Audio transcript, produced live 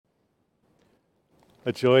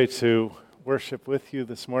A joy to worship with you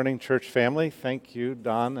this morning, church family. Thank you,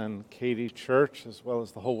 Don and Katie Church, as well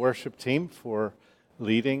as the whole worship team for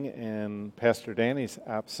leading in Pastor Danny's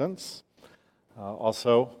absence.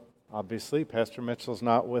 Also, obviously, Pastor Mitchell's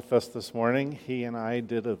not with us this morning. He and I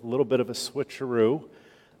did a little bit of a switcheroo.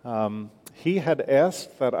 He had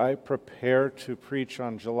asked that I prepare to preach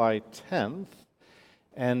on July 10th,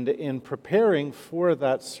 and in preparing for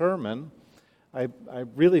that sermon, I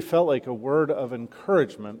really felt like a word of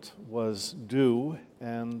encouragement was due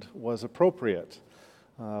and was appropriate.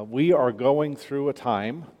 We are going through a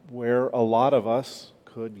time where a lot of us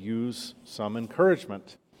could use some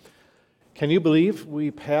encouragement. Can you believe we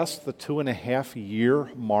passed the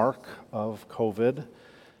 2.5-year mark of COVID,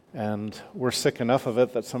 and we're sick enough of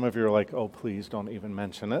it that some of you are like, oh, please don't even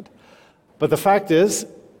mention it. But the fact is,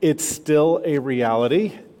 it's still a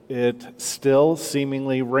reality. It still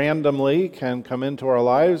seemingly randomly can come into our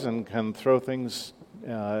lives and can throw things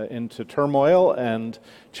into turmoil and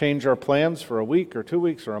change our plans for a week or 2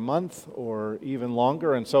 weeks or a month or even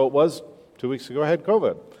longer. And so it was 2 weeks ago I had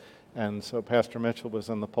COVID. And so Pastor Mitchell was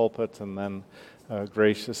in the pulpit and then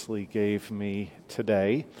graciously gave me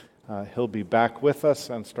today. He'll be back with us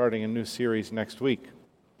and starting a new series next week.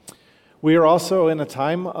 We are also in a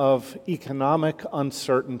time of economic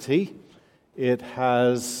uncertainty. It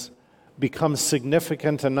has become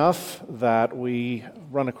significant enough that we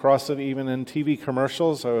run across it even in TV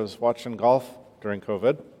commercials. I was watching golf during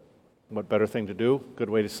COVID. What better thing to do? Good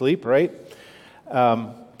way to sleep, right?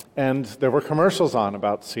 And there were commercials on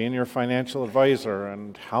about seeing your financial advisor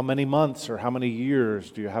and how many months or how many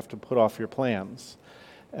years do you have to put off your plans.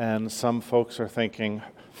 And some folks are thinking,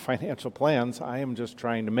 financial plans, I am just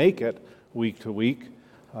trying to make it week to week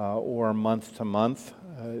or month to month.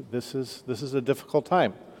 This is a difficult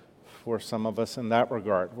time for some of us in that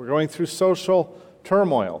regard. We're going through social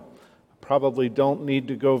turmoil. Probably don't need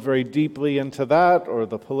to go very deeply into that or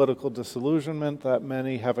the political disillusionment that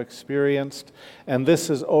many have experienced. And this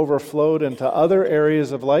has overflowed into other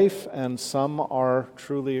areas of life, and some are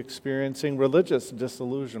truly experiencing religious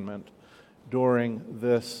disillusionment during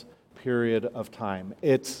this period of time.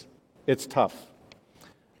 It's tough.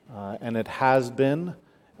 And it has been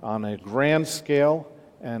on a grand scale,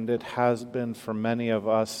 and it has been for many of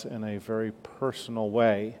us in a very personal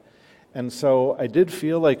way. And so I did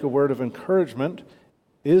feel like a word of encouragement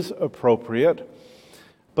is appropriate.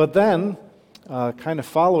 But then, kind of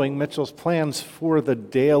following Mitchell's plans for the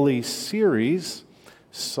daily series,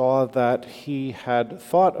 saw that he had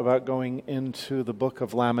thought about going into the book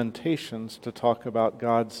of Lamentations to talk about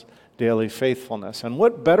God's daily faithfulness. And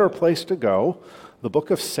what better place to go? The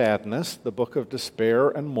book of sadness, the book of despair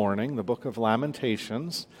and mourning, the book of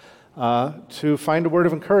Lamentations, to find a word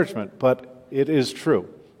of encouragement. But it is true,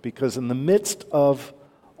 because in the midst of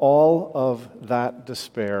all of that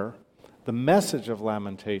despair, the message of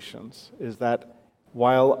Lamentations is that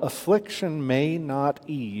while affliction may not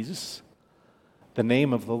ease, the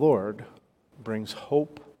name of the Lord brings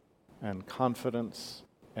hope and confidence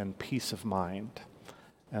and peace of mind.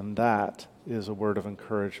 And that is a word of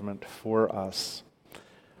encouragement for us.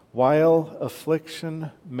 While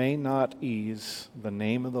affliction may not ease, the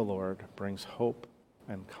name of the Lord brings hope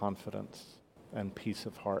and confidence and peace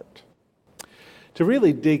of heart. To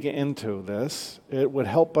really dig into this, it would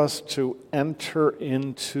help us to enter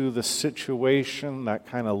into the situation that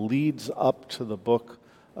kind of leads up to the book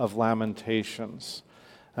of Lamentations.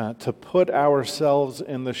 To put ourselves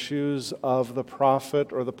in the shoes of the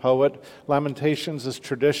prophet or the poet. Lamentations is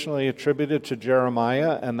traditionally attributed to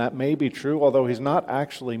Jeremiah, and that may be true, although he's not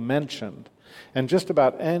actually mentioned. And just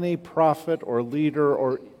about any prophet or leader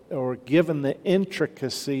or given the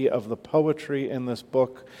intricacy of the poetry in this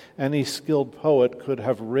book, any skilled poet could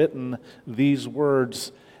have written these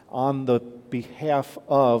words on the behalf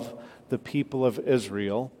of the people of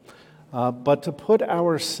Israel. But to put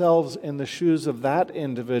ourselves in the shoes of that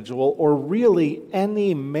individual, or really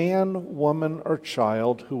any man, woman, or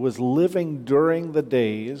child who was living during the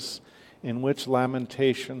days in which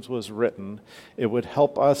Lamentations was written, it would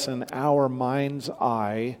help us in our mind's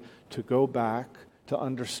eye to go back to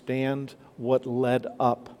understand what led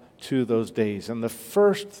up to those days. And the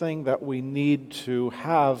first thing that we need to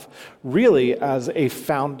have really as a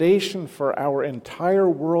foundation for our entire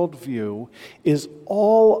worldview is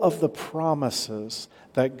all of the promises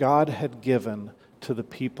that God had given to the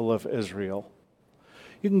people of Israel.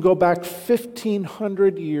 You can go back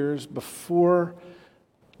 1,500 years before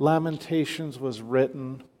Lamentations was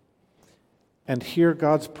written and hear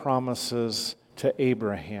God's promises to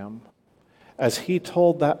Abraham, as he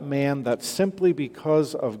told that man that simply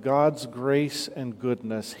because of God's grace and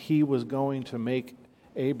goodness, he was going to make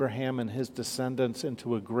Abraham and his descendants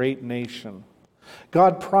into a great nation.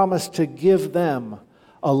 God promised to give them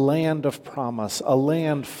a land of promise, a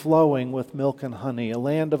land flowing with milk and honey, a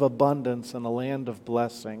land of abundance and a land of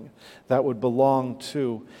blessing that would belong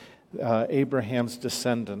to Abraham's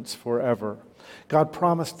descendants forever. God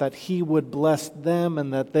promised that he would bless them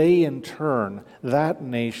and that they in turn, that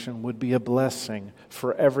nation, would be a blessing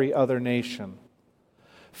for every other nation.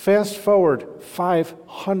 Fast forward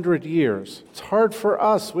 500 years. It's hard for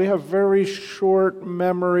us. We have very short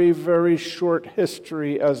memory, very short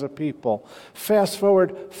history as a people. Fast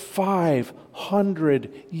forward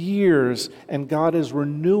 500 years, and God is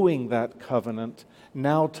renewing that covenant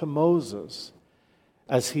now to Moses,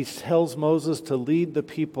 as he tells Moses to lead the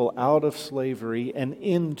people out of slavery and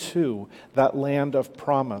into that land of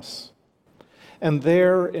promise. And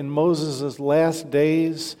there in Moses' last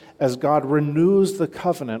days, as God renews the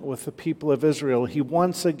covenant with the people of Israel, he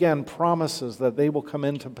once again promises that they will come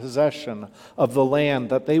into possession of the land,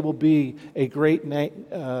 that they will be a great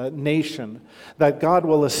nation, that God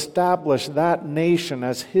will establish that nation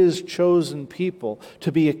as his chosen people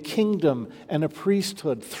to be a kingdom and a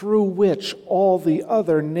priesthood through which all the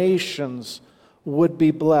other nations would be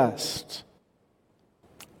blessed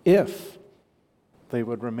if they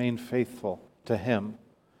would remain faithful to him.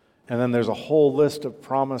 And then there's a whole list of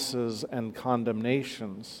promises and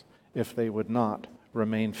condemnations if they would not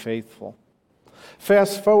remain faithful.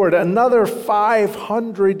 Fast forward another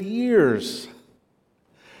 500 years,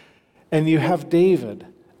 and you have David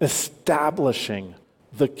establishing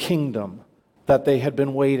the kingdom that they had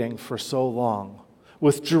been waiting for so long,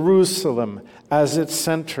 with Jerusalem as its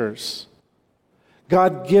centers.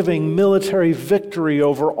 God giving military victory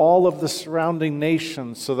over all of the surrounding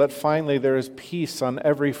nations so that finally there is peace on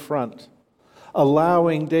every front.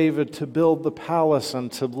 Allowing David to build the palace and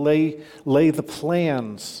to lay the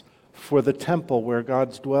plans for the temple where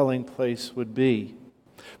God's dwelling place would be.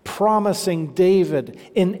 Promising David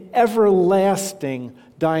an everlasting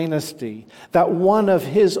dynasty, that one of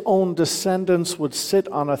his own descendants would sit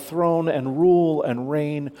on a throne and rule and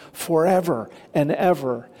reign forever and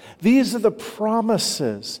ever. These are the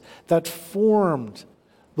promises that formed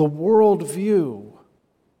the worldview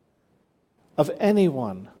of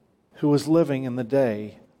anyone who was living in the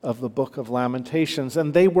day of the book of Lamentations.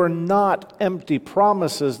 And they were not empty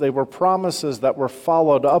promises. They were promises that were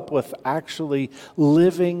followed up with actually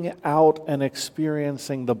living out and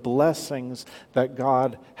experiencing the blessings that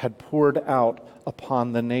God had poured out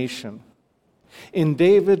upon the nation. In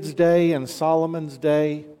David's day and Solomon's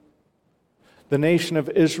day, the nation of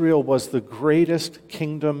Israel was the greatest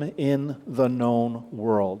kingdom in the known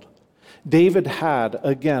world. David had,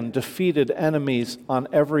 again, defeated enemies on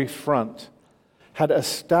every front, had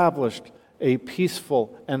established a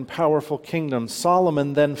peaceful and powerful kingdom.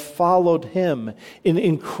 Solomon then followed him in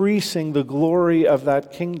increasing the glory of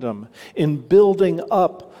that kingdom, in building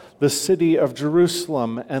up the city of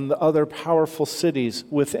Jerusalem and the other powerful cities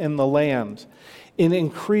within the land, in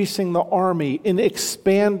increasing the army, in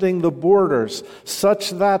expanding the borders,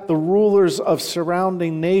 such that the rulers of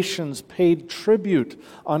surrounding nations paid tribute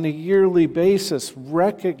on a yearly basis,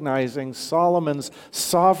 recognizing Solomon's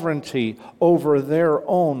sovereignty over their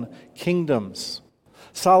own kingdoms.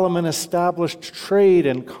 Solomon established trade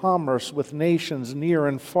and commerce with nations near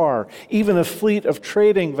and far, even a fleet of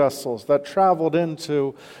trading vessels that traveled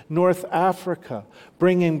into North Africa,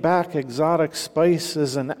 bringing back exotic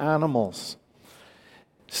spices and animals.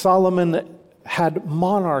 Solomon had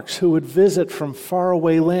monarchs who would visit from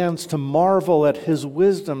faraway lands to marvel at his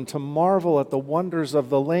wisdom, to marvel at the wonders of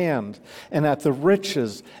the land and at the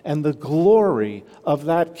riches and the glory of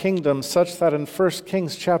that kingdom, such that in 1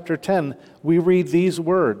 Kings chapter 10, we read these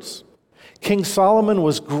words. King Solomon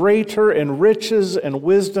was greater in riches and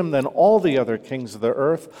wisdom than all the other kings of the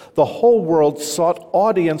earth. The whole world sought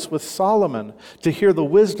audience with Solomon to hear the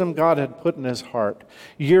wisdom God had put in his heart.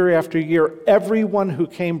 Year after year, everyone who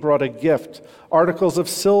came brought a gift, articles of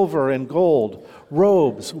silver and gold,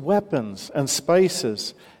 robes, weapons, and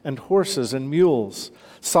spices, and horses and mules.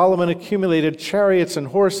 Solomon accumulated chariots and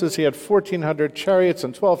horses. He had 1,400 chariots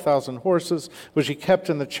and 12,000 horses, which he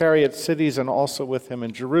kept in the chariot cities and also with him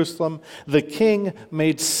in Jerusalem. The king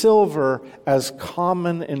made silver as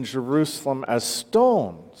common in Jerusalem as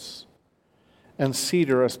stones, and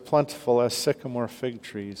cedar as plentiful as sycamore fig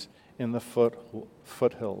trees in the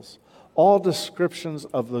foothills. All descriptions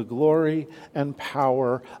of the glory and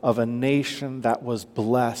power of a nation that was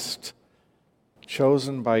blessed,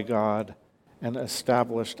 chosen by God, and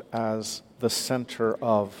established as the center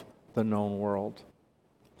of the known world.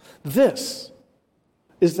 This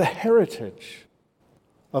is the heritage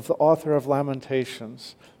of the author of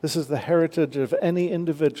Lamentations. This is the heritage of any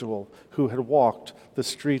individual who had walked the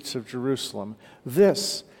streets of Jerusalem.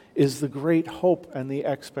 This is the great hope and the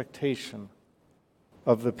expectation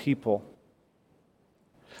of the people.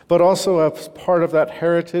 But also, as part of that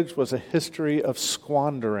heritage was a history of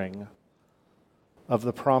squandering of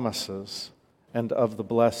the promises and of the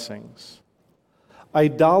blessings.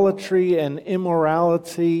 Idolatry and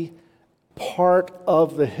immorality, part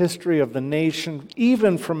of the history of the nation,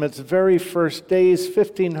 even from its very first days,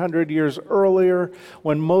 1,500 years earlier,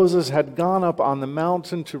 when Moses had gone up on the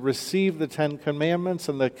mountain to receive the Ten Commandments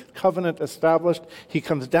and the covenant established. He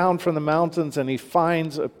comes down from the mountains and he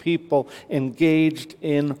finds a people engaged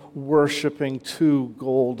in worshiping 2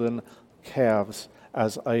 golden calves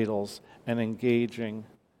as idols and engaging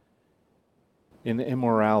in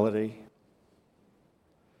immorality.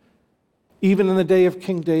 Even in the day of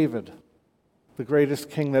King David, the greatest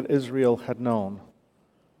king that Israel had known,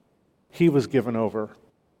 he was given over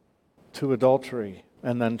to adultery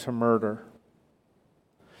and then to murder.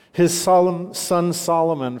 His son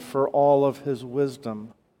Solomon, for all of his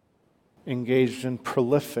wisdom, engaged in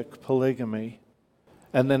prolific polygamy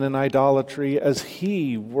and then in idolatry as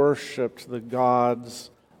he worshipped the gods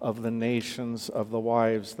of the nations of the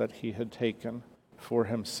wives that he had taken for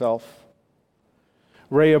himself.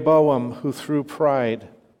 Rehoboam, who through pride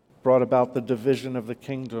brought about the division of the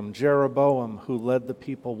kingdom. Jeroboam, who led the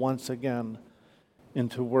people once again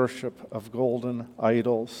into worship of golden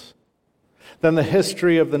idols. Then the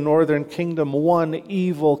history of the northern kingdom, one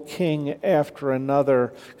evil king after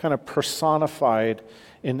another, kind of personified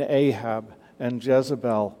in Ahab and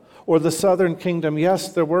Jezebel. Or the southern kingdom,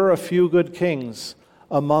 yes, there were a few good kings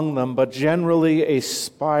among them, but generally a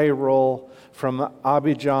spiral from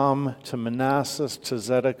Abijam to Manasseh to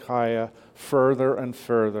Zedekiah, further and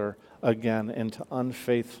further again into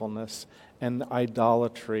unfaithfulness and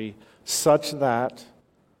idolatry, such that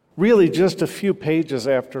really just a few pages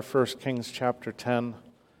after 1 Kings chapter 10,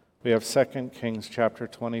 we have 2 Kings chapter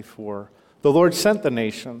 24. The Lord sent the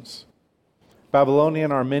nations,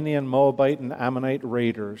 Babylonian, Aramean, Moabite, and Ammonite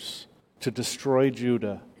raiders, to destroy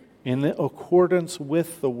Judah in accordance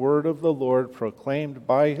with the word of the Lord proclaimed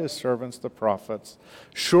by his servants the prophets.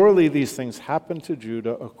 Surely these things happened to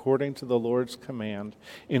Judah according to the Lord's command,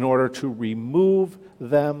 in order to remove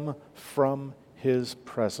them from his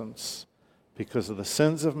presence, because of the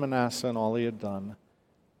sins of Manasseh and all he had done,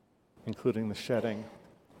 including the shedding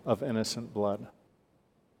of innocent blood.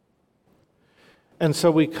 And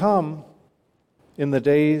so we come in the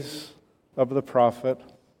days of the prophet,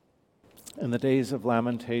 in the days of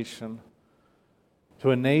lamentation,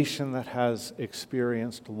 to a nation that has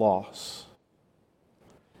experienced loss,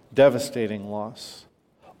 devastating loss.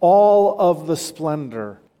 All of the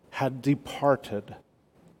splendor had departed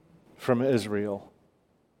from Israel.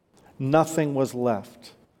 Nothing was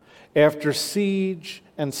left. After siege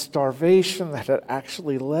and starvation that had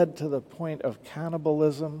actually led to the point of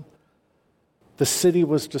cannibalism, the city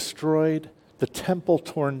was destroyed, the temple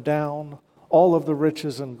torn down, all of the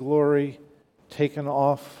riches and glory taken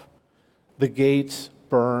off, the gates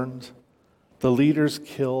burned, the leaders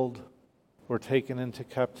killed or taken into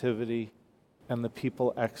captivity, and the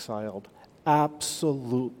people exiled.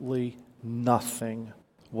 Absolutely nothing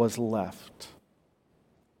was left.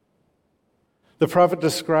 The prophet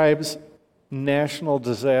describes national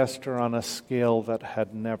disaster on a scale that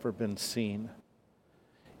had never been seen.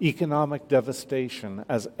 Economic devastation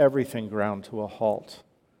as everything ground to a halt.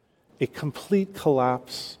 A complete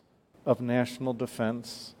collapse of national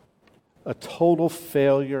defense, a total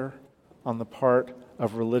failure on the part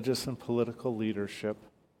of religious and political leadership,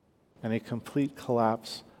 and a complete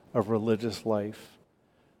collapse of religious life.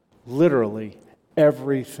 Literally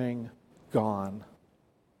everything gone.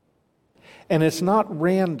 And it's not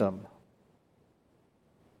random.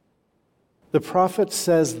 The prophet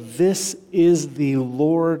says this is the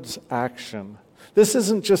Lord's action. This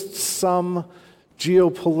isn't just some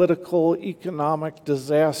geopolitical, economic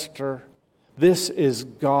disaster. This is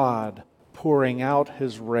God pouring out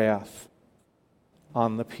his wrath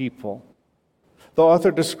on the people. The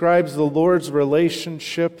author describes the Lord's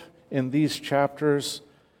relationship in these chapters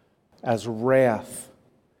as wrath,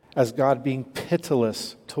 as God being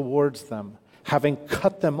pitiless towards them, having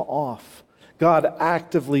cut them off, God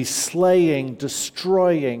actively slaying,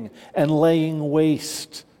 destroying, and laying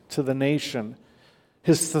waste to the nation.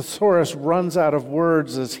 His thesaurus runs out of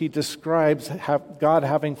words as he describes God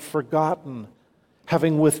having forgotten,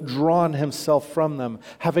 having withdrawn himself from them,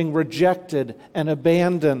 having rejected and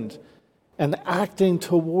abandoned, and acting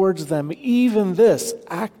towards them, even this,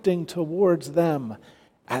 acting towards them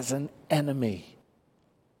as an enemy.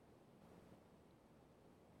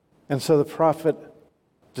 And so the prophet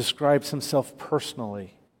describes himself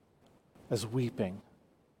personally as weeping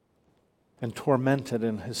and tormented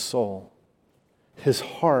in his soul, his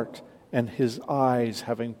heart and his eyes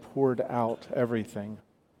having poured out everything,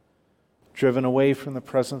 driven away from the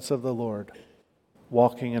presence of the Lord,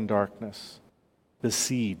 walking in darkness,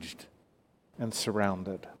 besieged and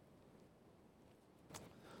surrounded.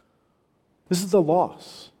 This is the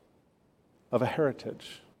loss of a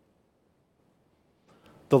heritage,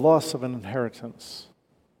 the loss of an inheritance,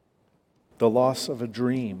 the loss of a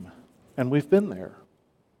dream. And we've been there.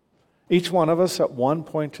 Each one of us at one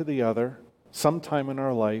point or the other, sometime in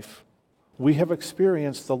our life, we have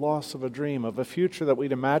experienced the loss of a dream, of a future that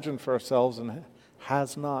we'd imagined for ourselves and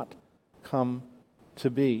has not come to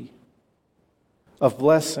be, of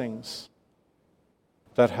blessings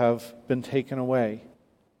that have been taken away,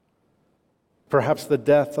 perhaps the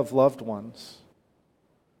death of loved ones,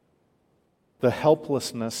 the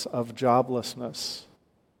helplessness of joblessness,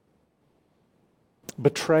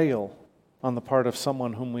 betrayal on the part of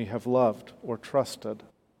someone whom we have loved or trusted,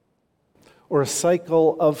 or a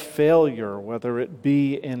cycle of failure, whether it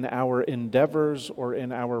be in our endeavors or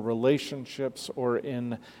in our relationships or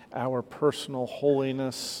in our personal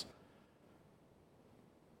holiness,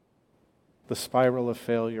 the spiral of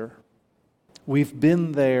failure. We've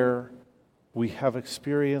been there. We have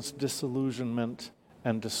experienced disillusionment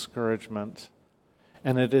and discouragement.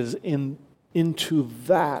 And it is into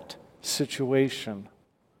that situation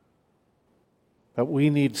that we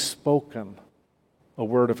need spoken a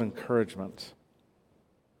word of encouragement.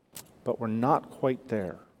 But we're not quite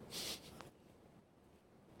there.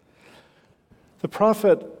 The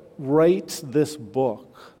prophet writes this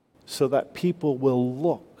book so that people will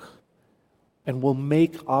look and will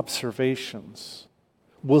make observations,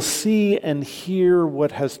 will see and hear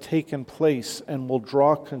what has taken place, and will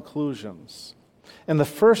draw conclusions. And the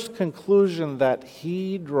first conclusion that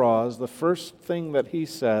he draws, the first thing that he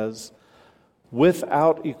says,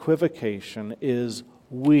 without equivocation, is,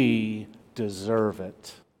 we deserve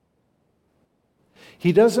it.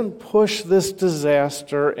 He doesn't push this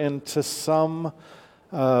disaster into some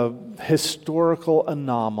historical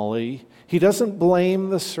anomaly. He doesn't blame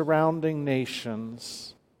the surrounding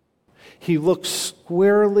nations. He looks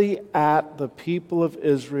squarely at the people of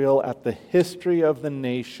Israel, at the history of the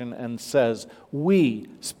nation, and says, we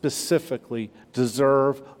specifically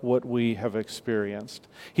deserve what we have experienced.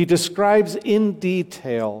 He describes in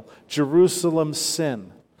detail Jerusalem's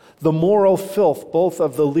sin, the moral filth both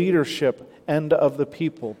of the leadership and of the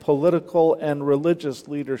people, political and religious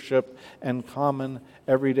leadership, and common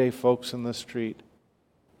everyday folks in the street.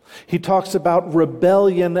 He talks about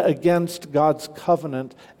rebellion against God's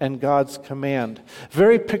covenant and God's command.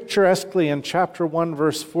 Very picturesquely in chapter 1,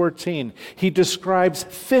 verse 14, he describes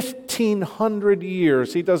 1,500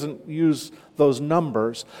 years. He doesn't use those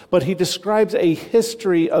numbers, but he describes a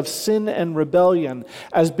history of sin and rebellion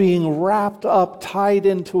as being wrapped up, tied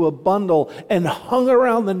into a bundle, and hung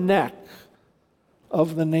around the neck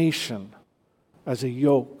of the nation as a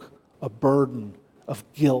yoke, a burden of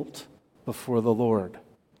guilt before the Lord.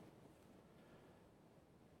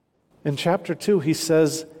 In chapter 2, he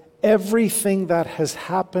says, everything that has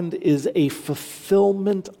happened is a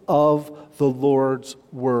fulfillment of the Lord's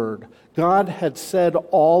word. God had said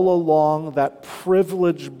all along that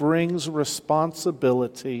privilege brings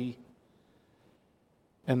responsibility,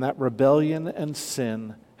 and that rebellion and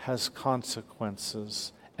sin has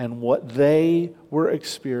consequences. And what they were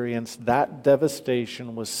experiencing, that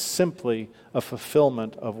devastation, was simply a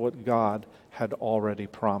fulfillment of what God had already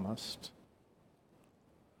promised.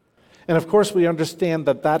 And of course, we understand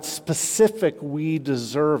that that specific we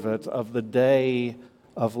deserve it of the day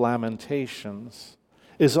of Lamentations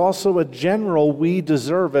is also a general we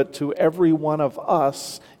deserve it to every one of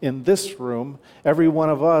us in this room, every one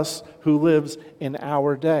of us who lives in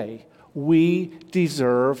our day. We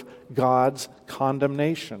deserve God's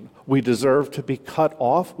condemnation. We deserve to be cut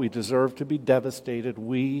off. We deserve to be devastated.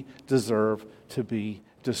 We deserve to be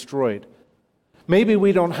destroyed. Maybe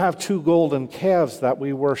we don't have 2 golden calves that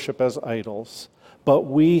we worship as idols, but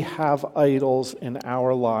we have idols in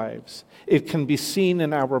our lives. It can be seen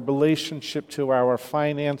in our relationship to our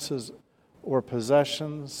finances or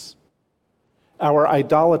possessions. Our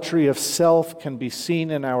idolatry of self can be seen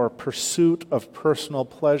in our pursuit of personal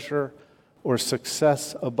pleasure or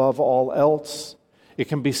success above all else. It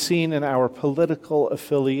can be seen in our political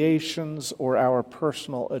affiliations or our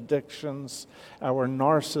personal addictions, our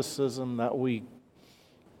narcissism that we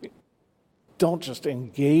don't just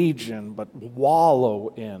engage in, but wallow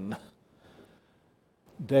in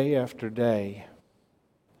day after day.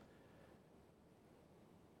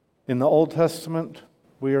 In the Old Testament,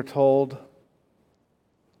 we are told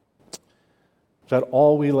that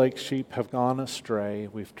all we like sheep have gone astray,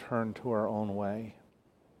 we've turned to our own way.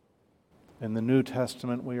 In the New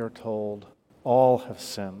Testament, we are told all have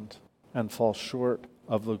sinned and fall short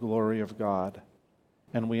of the glory of God.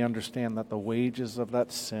 And we understand that the wages of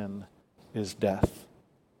that sin is death.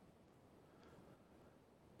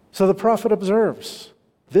 So the prophet observes,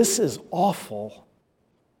 this is awful,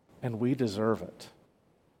 and we deserve it.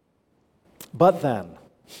 But then,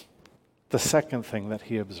 the second thing that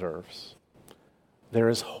he observes, there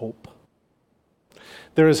is hope.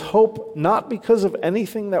 There is hope not because of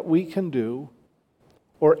anything that we can do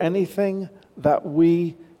or anything that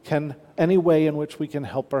we can, any way in which we can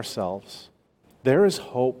help ourselves. There is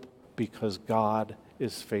hope because God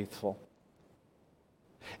is faithful.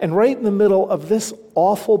 And right in the middle of this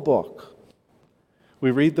awful book,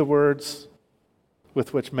 we read the words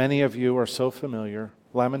with which many of you are so familiar,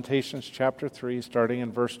 Lamentations chapter 3, starting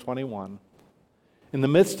in verse 21. In the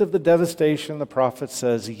midst of the devastation, the prophet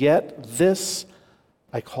says, "Yet this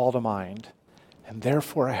I call to mind, and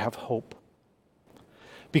therefore I have hope.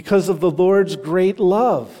 Because of the Lord's great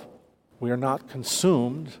love, we are not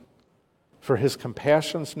consumed, for his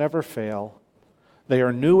compassions never fail. They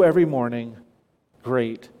are new every morning.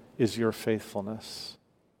 Great is your faithfulness."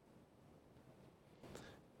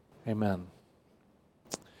 Amen.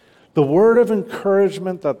 The word of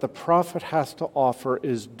encouragement that the prophet has to offer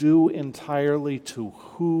is due entirely to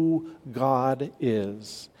who God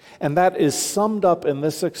is. And that is summed up in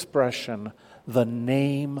this expression, the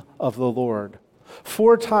name of the Lord.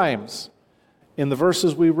 4 times in the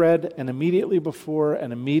verses we read, and immediately before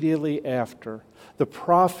and immediately after, the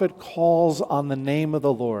prophet calls on the name of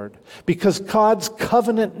the Lord, because God's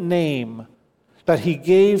covenant name that he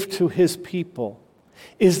gave to his people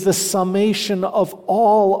is the summation of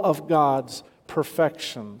all of God's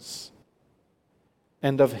perfections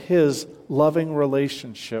and of his loving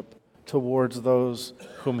relationship towards those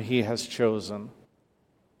whom he has chosen.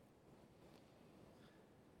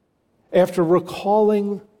 After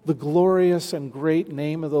recalling the glorious and great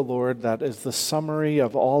name of the Lord that is the summary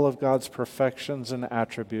of all of God's perfections and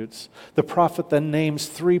attributes, the prophet then names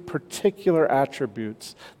 3 particular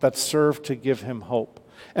attributes that serve to give him hope.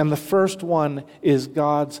 And the first one is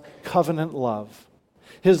God's covenant love.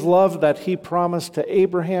 His love that he promised to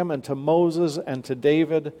Abraham and to Moses and to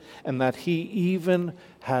David, and that he even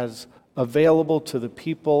has available to the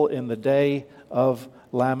people in the day of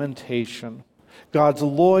lamentation. God's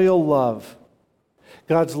loyal love.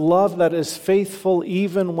 God's love that is faithful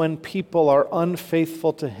even when people are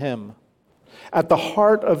unfaithful to him. At the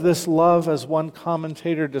heart of this love, as one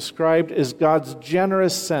commentator described, is God's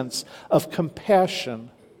generous sense of compassion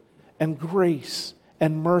and grace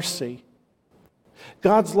and mercy.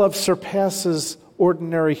 God's love surpasses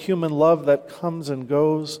ordinary human love that comes and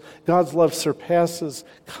goes. God's love surpasses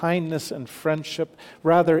kindness and friendship.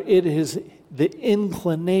 Rather, it is the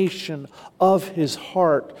inclination of his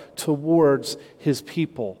heart towards his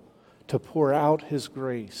people to pour out his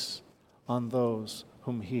grace on those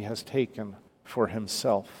whom he has taken for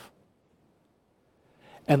himself.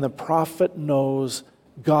 And the prophet knows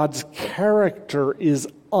God's character is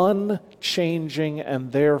unchanging,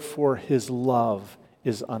 and therefore his love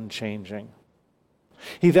is unchanging.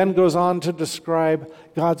 He then goes on to describe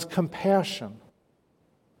God's compassion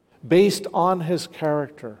based on his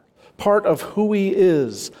character. Part of who he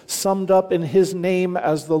is, summed up in his name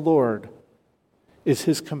as the Lord, is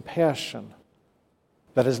his compassion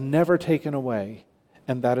that is never taken away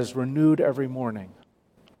and that is renewed every morning.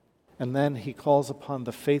 And then he calls upon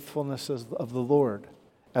the faithfulness of the Lord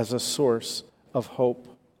as a source of hope.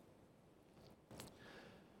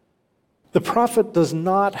 The prophet does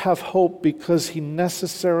not have hope because he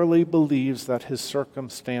necessarily believes that his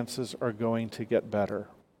circumstances are going to get better.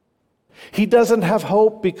 He doesn't have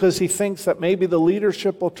hope because he thinks that maybe the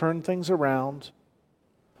leadership will turn things around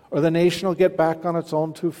or the nation will get back on its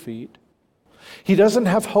own 2 feet. He doesn't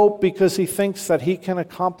have hope because he thinks that he can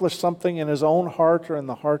accomplish something in his own heart or in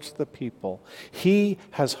the hearts of the people. He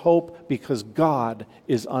has hope because God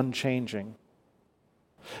is unchanging.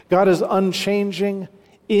 God is unchanging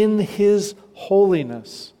in his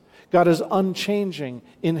holiness. God is unchanging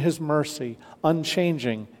in his mercy,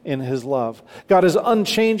 unchanging in his love. God is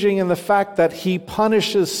unchanging in the fact that he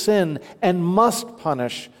punishes sin and must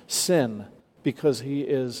punish sin because he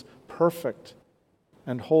is perfect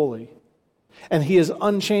and holy. And he is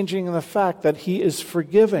unchanging in the fact that he is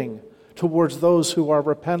forgiving towards those who are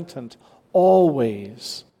repentant,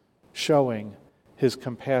 always showing his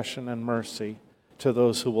compassion and mercy to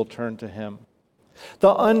those who will turn to him.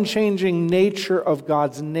 The unchanging nature of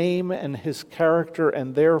God's name and his character,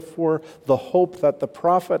 and therefore the hope that the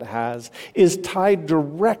prophet has, is tied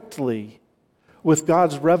directly with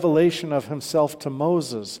God's revelation of himself to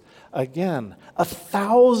Moses. Again,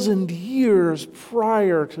 1,000 years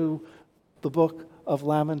prior to the book of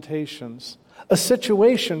Lamentations. A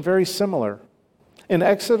situation very similar. In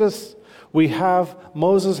Exodus, we have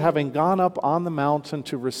Moses having gone up on the mountain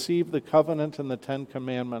to receive the covenant and the 10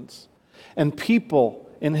 Commandments, and people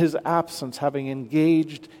in his absence having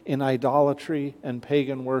engaged in idolatry and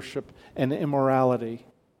pagan worship and immorality.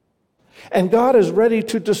 And God is ready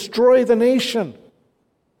to destroy the nation.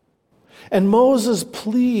 And Moses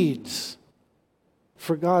pleads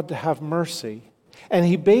for God to have mercy. And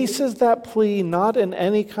he bases that plea not in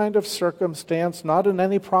any kind of circumstance, not in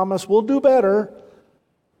any promise, we'll do better,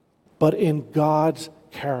 but in God's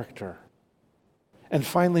character. And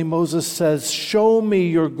finally, Moses says, show me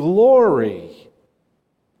your glory,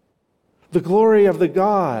 the glory of the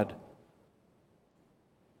God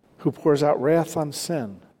who pours out wrath on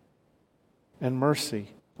sin and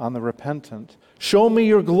mercy on the repentant. Show me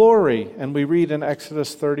your glory. And we read in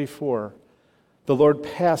Exodus 34, the Lord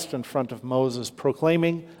passed in front of Moses,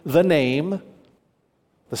 proclaiming the name,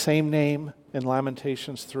 the same name in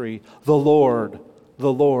Lamentations 3, the Lord,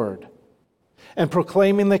 and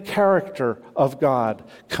proclaiming the character of God,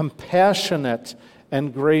 compassionate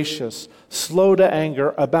and gracious, slow to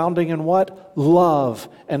anger, abounding in what? Love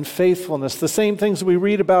and faithfulness. The same things we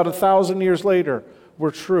read about 1,000 years later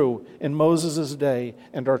were true in Moses' day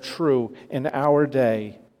and are true in our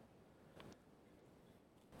day.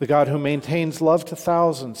 The God who maintains love to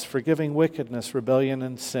thousands, forgiving wickedness, rebellion,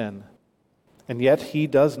 and sin. And yet he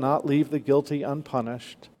does not leave the guilty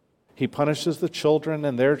unpunished. He punishes the children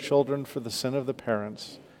and their children for the sin of the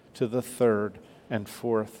parents to the 3rd and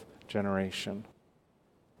 4th generation.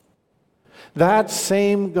 That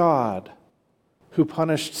same God who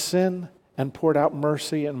punished sin and poured out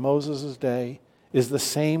mercy in Moses' day is the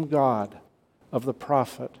same God of the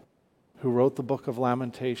prophet who wrote the book of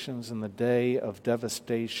Lamentations in the day of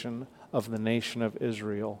devastation of the nation of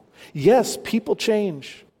Israel. Yes, people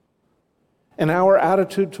change. And our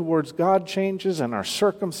attitude towards God changes, and our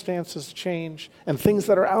circumstances change, and things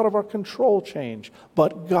that are out of our control change.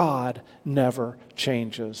 But God never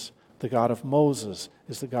changes. The God of Moses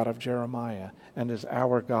is the God of Jeremiah and is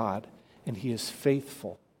our God, and he is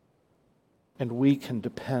faithful. And we can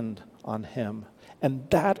depend on him. And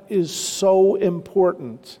that is so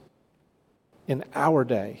important in our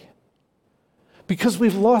day, because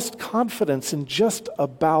we've lost confidence in just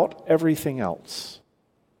about everything else.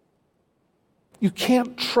 You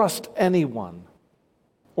can't trust anyone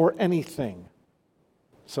or anything,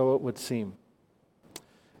 so it would seem.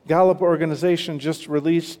 Gallup organization just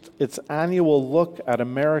released its annual look at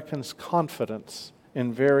Americans' confidence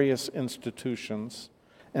in various institutions,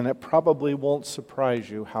 and it probably won't surprise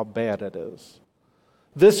you how bad it is.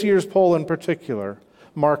 This year's poll in particular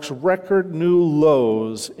marks record new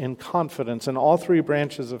lows in confidence in all 3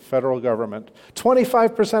 branches of federal government.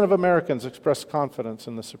 25% of Americans expressed confidence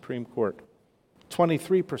in the Supreme Court.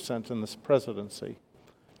 23% in the presidency.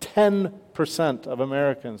 10% of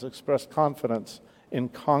Americans expressed confidence in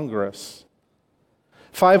Congress.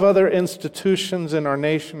 5 other institutions in our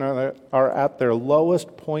nation are at their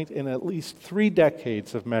lowest point in at least 3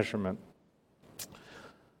 decades of measurement.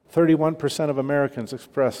 31% of Americans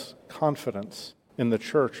express confidence in the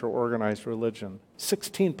church or organized religion.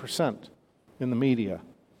 16% in the media.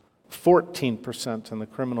 14% in the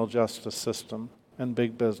criminal justice system and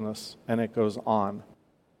big business, and it goes on.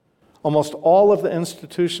 Almost all of the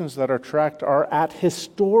institutions that are tracked are at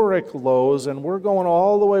historic lows, and we're going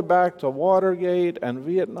all the way back to Watergate and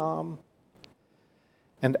Vietnam.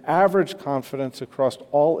 And average confidence across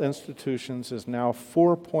all institutions is now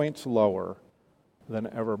 4 points lower than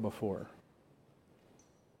ever before.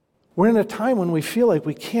 We're in a time when we feel like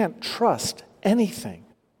we can't trust anything.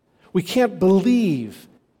 We can't believe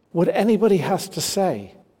what anybody has to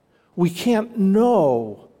say. We can't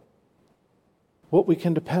know what we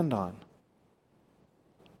can depend on.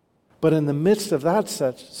 But in the midst of that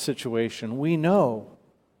situation, we know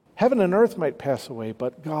heaven and earth might pass away,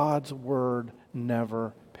 but God's word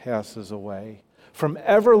never passes away. From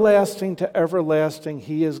everlasting to everlasting,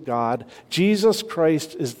 he is God. Jesus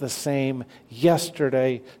Christ is the same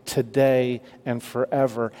yesterday, today, and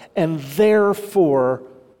forever. And therefore,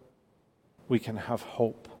 we can have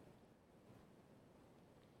hope.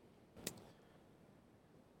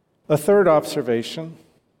 A third observation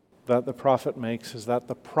that the prophet makes is that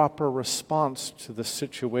the proper response to the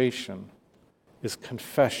situation is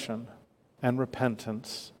confession and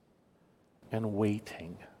repentance and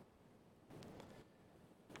waiting.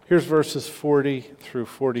 Here's verses 40 through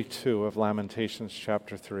 42 of Lamentations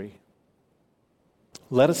chapter 3.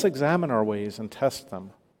 Let us examine our ways and test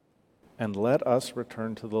them, and let us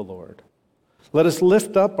return to the Lord. Let us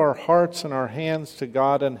lift up our hearts and our hands to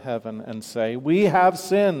God in heaven and say, we have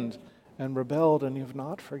sinned and rebelled, and you've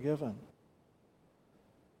not forgiven.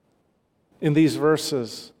 In these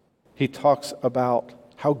verses, he talks about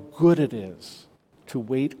how good it is to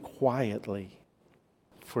wait quietly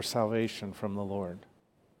for salvation from the Lord.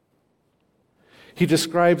 He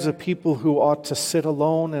describes a people who ought to sit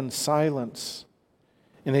alone in silence,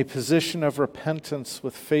 in a position of repentance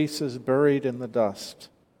with faces buried in the dust,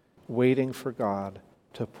 waiting for God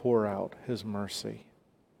to pour out his mercy.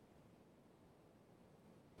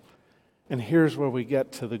 And here's where we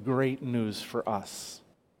get to the great news for us.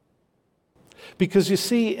 Because you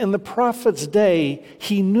see, in the prophet's day,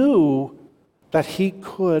 he knew that he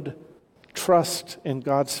could trust in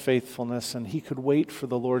God's faithfulness and he could wait for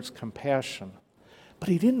the Lord's compassion. But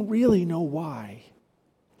he didn't really know why.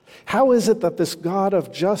 How is it that this God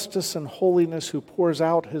of justice and holiness who pours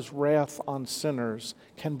out his wrath on sinners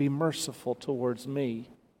can be merciful towards me?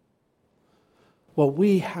 Well,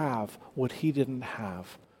 we have what he didn't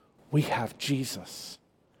have. We have Jesus.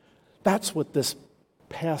 That's what this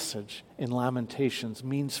passage in Lamentations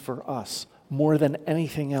means for us more than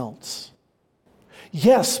anything else.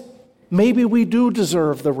 Yes, maybe we do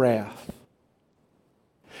deserve the wrath.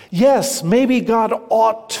 Yes, maybe God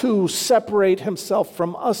ought to separate himself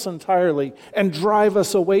from us entirely and drive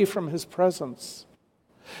us away from his presence.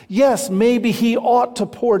 Yes, maybe he ought to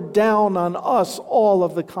pour down on us all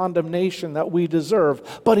of the condemnation that we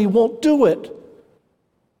deserve, but he won't do it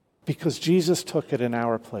because Jesus took it in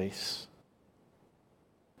our place.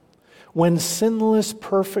 When sinless,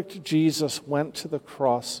 perfect Jesus went to the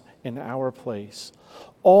cross in our place,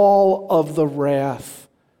 all of the wrath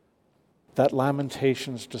that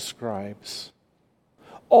Lamentations describes,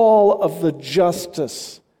 all of the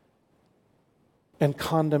justice and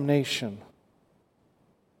condemnation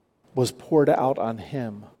was poured out on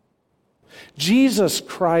him. Jesus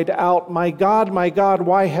cried out, my God,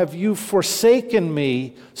 why have you forsaken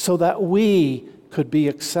me?" so that we could be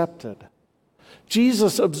accepted.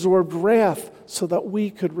 Jesus absorbed wrath so that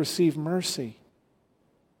we could receive mercy.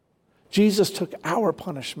 Jesus took our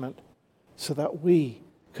punishment so that we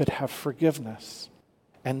could have forgiveness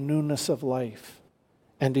and newness of life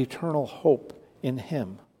and eternal hope in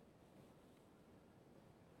him.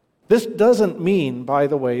 This doesn't mean, by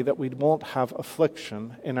the way, that we won't have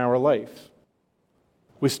affliction in our life.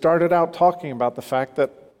 We started out talking about the fact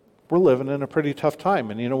that we're living in a pretty tough time.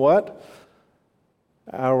 And you know what?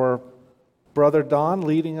 Our brother Don,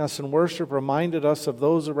 leading us in worship, reminded us of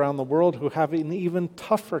those around the world who have an even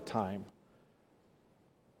tougher time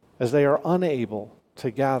as they are unable to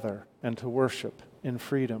gather and to worship in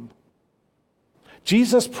freedom.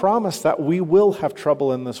 Jesus promised that we will have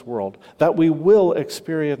trouble in this world, that we will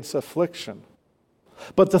experience affliction.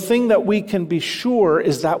 But the thing that we can be sure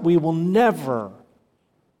is that we will never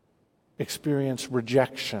experience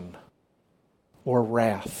rejection or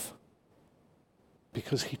wrath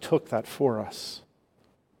because he took that for us.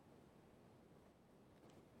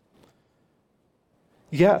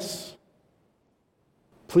 Yes,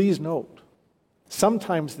 please note,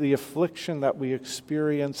 sometimes the affliction that we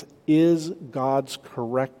experience is God's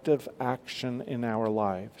corrective action in our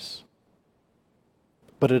lives.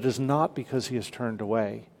 But it is not because he has turned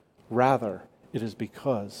away. Rather, it is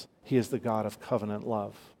because he is the God of covenant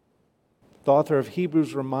love. The author of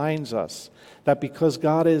Hebrews reminds us that because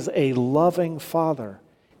God is a loving Father,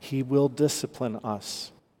 he will discipline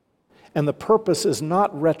us. And the purpose is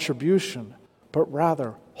not retribution, but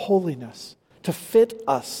rather holiness, to fit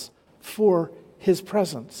us for his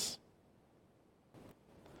presence.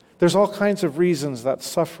 There's all kinds of reasons that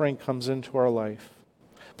suffering comes into our life.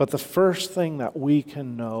 But the first thing that we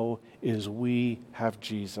can know is we have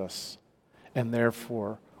Jesus. And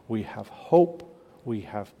therefore, we have hope, we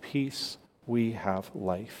have peace, we have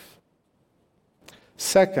life.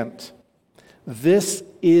 Second, this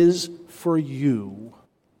is for you.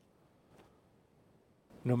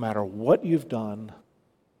 No matter what you've done,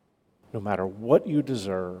 no matter what you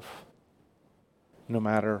deserve, no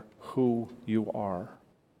matter who you are.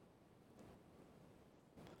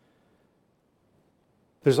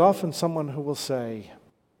 There's often someone who will say,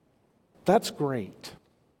 "That's great.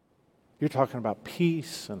 You're talking about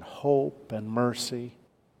peace and hope and mercy,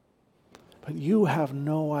 but you have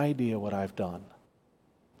no idea what I've done.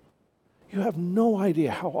 You have no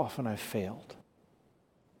idea how often I've failed.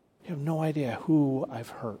 You have no idea who I've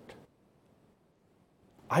hurt.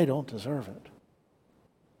 I don't deserve it."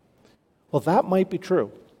 Well, that might be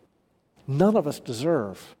true. None of us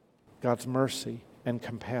deserve God's mercy and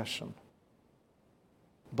compassion.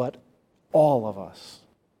 But all of us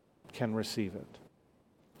can receive it.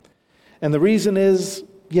 And the reason is,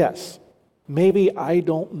 yes, maybe I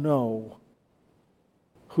don't know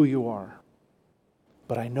who you are,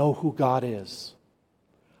 but I know who God is.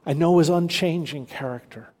 I know His unchanging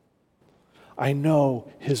character. I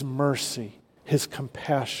know His mercy, His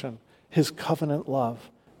compassion, His covenant love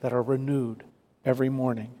that are renewed every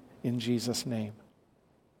morning in Jesus' name.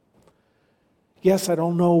 Yes, I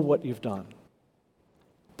don't know what you've done,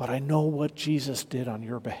 but I know what Jesus did on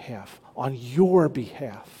your behalf, on your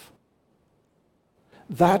behalf.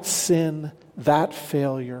 That sin, that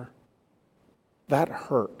failure, that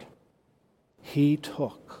hurt, He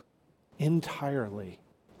took entirely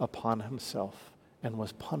upon Himself and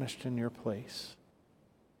was punished in your place.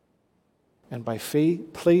 And by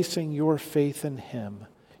placing your faith in Him,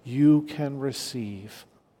 you can receive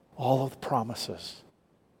all of the promises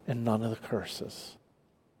and none of the curses.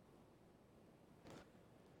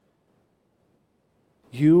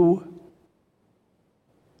 You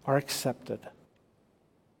are accepted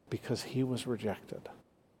because He was rejected.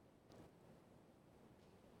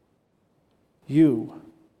 You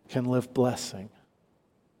can live blessing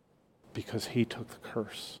because He took the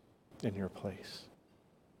curse in your place.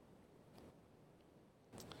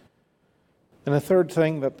 And the third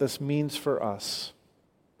thing that this means for us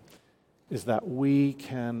is that we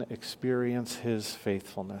can experience His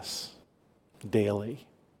faithfulness daily.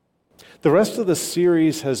 The rest of the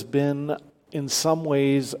series has been, in some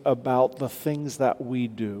ways, about the things that we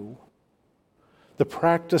do, the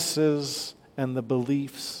practices and the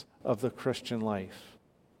beliefs of the Christian life.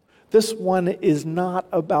 This one is not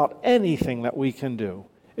about anything that we can do.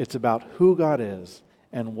 It's about who God is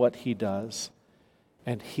and what He does.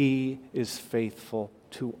 And He is faithful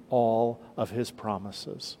to all of His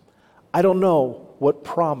promises. I don't know what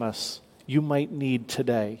promise you might need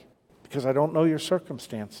today because I don't know your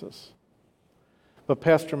circumstances. But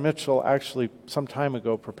Pastor Mitchell actually some time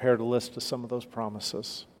ago prepared a list of some of those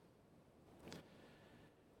promises.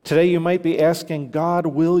 Today you might be asking, God,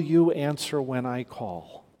 will you answer when I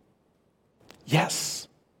call? Yes,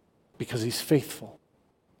 because He's faithful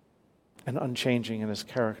and unchanging in His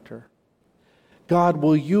character. God,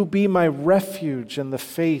 will you be my refuge in the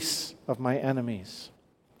face of my enemies?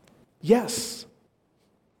 Yes.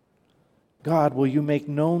 God, will you make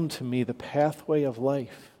known to me the pathway of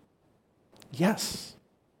life? Yes.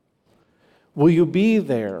 Will you be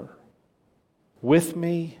there with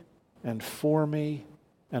me and for me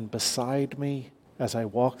and beside me as I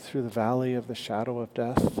walk through the valley of the shadow of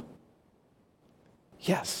death?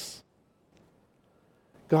 Yes.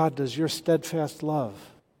 God, does your steadfast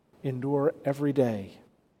love endure every day?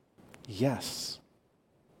 Yes.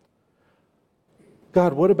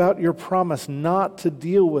 God, what about your promise not to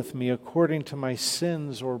deal with me according to my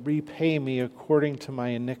sins or repay me according to my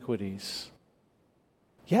iniquities?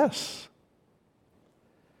 Yes.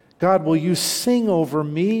 God, will you sing over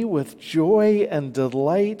me with joy and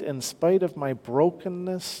delight in spite of my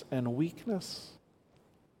brokenness and weakness?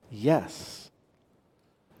 Yes.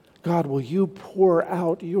 God, will you pour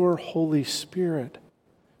out your Holy Spirit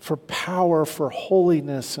for power, for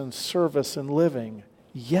holiness and service and living?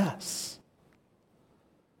 Yes.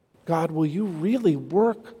 God, will you really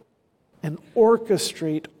work and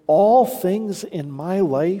orchestrate all things in my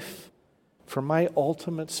life for my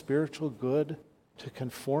ultimate spiritual good to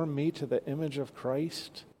conform me to the image of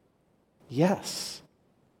Christ? Yes.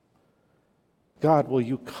 God, will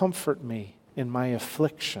you comfort me in my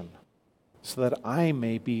affliction so that I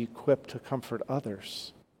may be equipped to comfort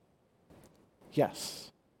others?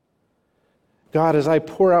 Yes. God, as I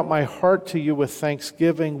pour out my heart to you with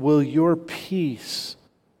thanksgiving, will your peace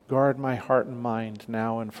guard my heart and mind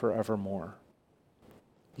now and forevermore?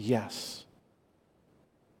 Yes.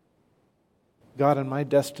 God, in my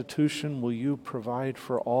destitution, will you provide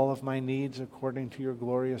for all of my needs according to your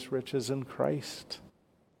glorious riches in Christ?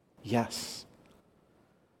 Yes.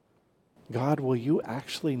 God, will you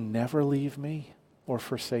actually never leave me or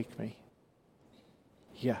forsake me?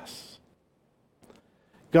 Yes.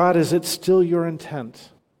 God, is it still your intent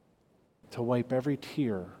to wipe every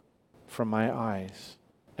tear from my eyes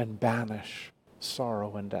and banish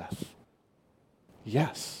sorrow and death?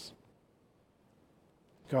 Yes.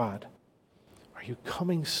 God, are you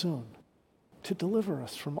coming soon to deliver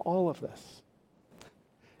us from all of this?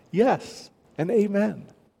 Yes, and amen.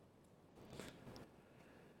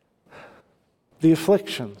 The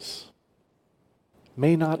afflictions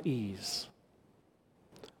may not ease,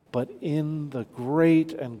 but in the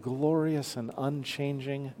great and glorious and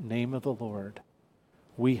unchanging name of the Lord,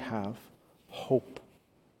 we have hope.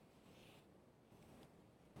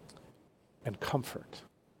 and comfort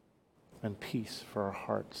and peace for our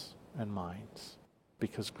hearts and minds,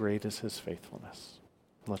 because great is his faithfulness.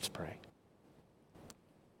 Let's pray.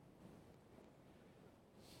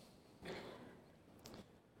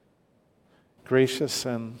 Gracious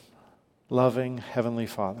and loving Heavenly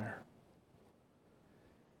Father,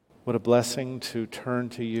 what a blessing to turn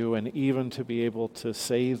to you and even to be able to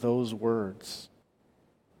say those words.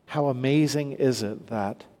 How amazing is it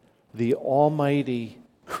that the Almighty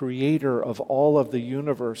Creator of all of the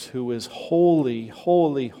universe, who is holy,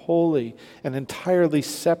 holy, holy, and entirely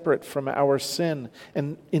separate from our sin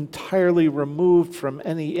and entirely removed from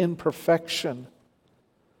any imperfection,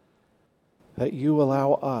 that you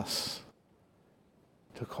allow us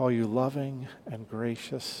to call you loving and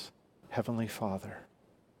gracious Heavenly Father.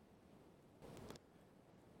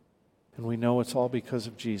 And we know it's all because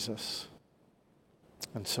of Jesus.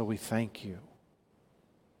 And so we thank you.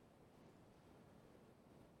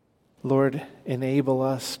 Lord, enable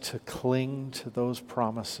us to cling to those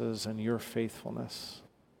promises and your faithfulness.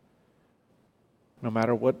 No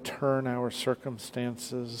matter what turn our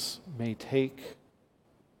circumstances may take,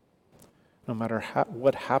 no matter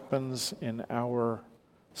what happens in our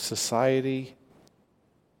society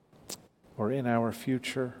or in our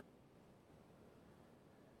future,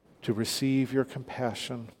 to receive your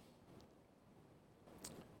compassion,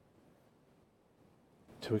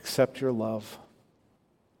 to accept your love,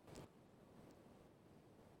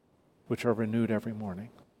 which are renewed every morning.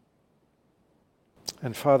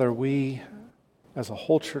 And Father, we, as a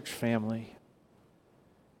whole church family,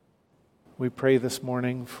 we pray this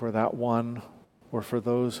morning for that one, or for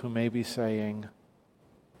those who may be saying,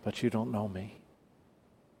 but you don't know me.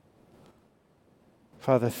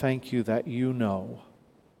 Father, thank you that you know.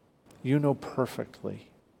 You know perfectly.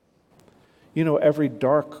 You know every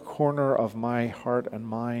dark corner of my heart and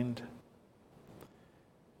mind.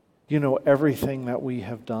 You know everything that we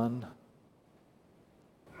have done.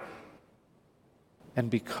 And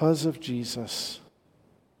because of Jesus,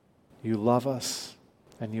 you love us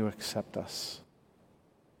and you accept us.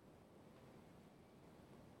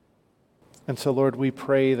 And so, Lord, we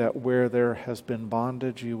pray that where there has been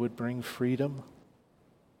bondage, you would bring freedom.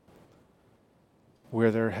 Where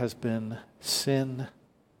there has been sin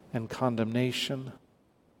and condemnation,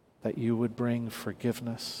 that you would bring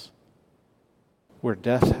forgiveness. Where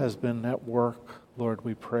death has been at work, Lord,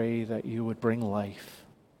 we pray that you would bring life.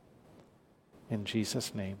 In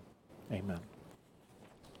Jesus' name, amen.